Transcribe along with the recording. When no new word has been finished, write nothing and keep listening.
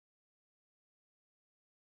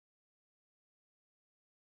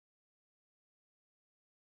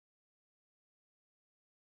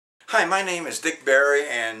Hi, my name is Dick Barry,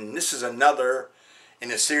 and this is another in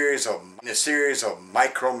a series of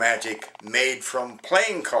micro magic made from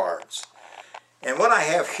playing cards. And what I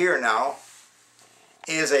have here now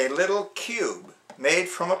is a little cube made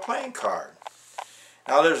from a playing card.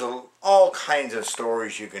 Now there's all kinds of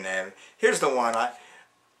stories you can have. Here's the one.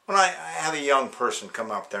 When I had a young person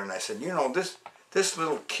come up there and I said, you know, this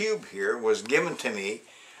little cube here was given to me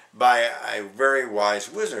by a very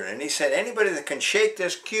wise wizard. And he said, anybody that can shake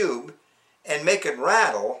this cube and make it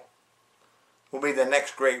rattle will be the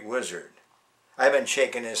next great wizard. I've been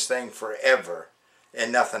shaking this thing forever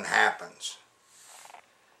and nothing happens.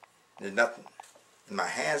 There's nothing in my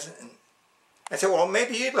hands. And I said, well,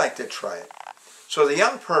 maybe you'd like to try it. So the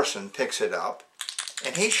young person picks it up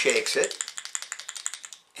and he shakes it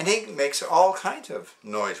and he makes all kinds of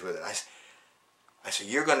noise with it. I said,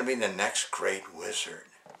 you're going to be the next great wizard.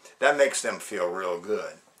 That makes them feel real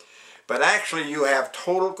good. But actually you have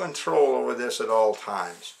total control over this at all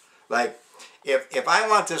times. Like if I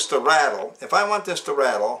want this to rattle,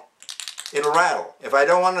 it'll rattle. If I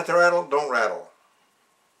don't want it to rattle, don't rattle.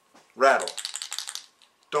 Rattle.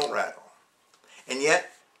 Don't rattle. And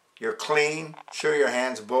yet you're clean, show your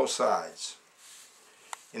hands both sides.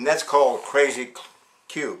 And that's called Crazy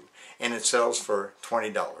Cube, and it sells for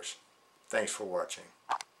 $20. Thanks for watching.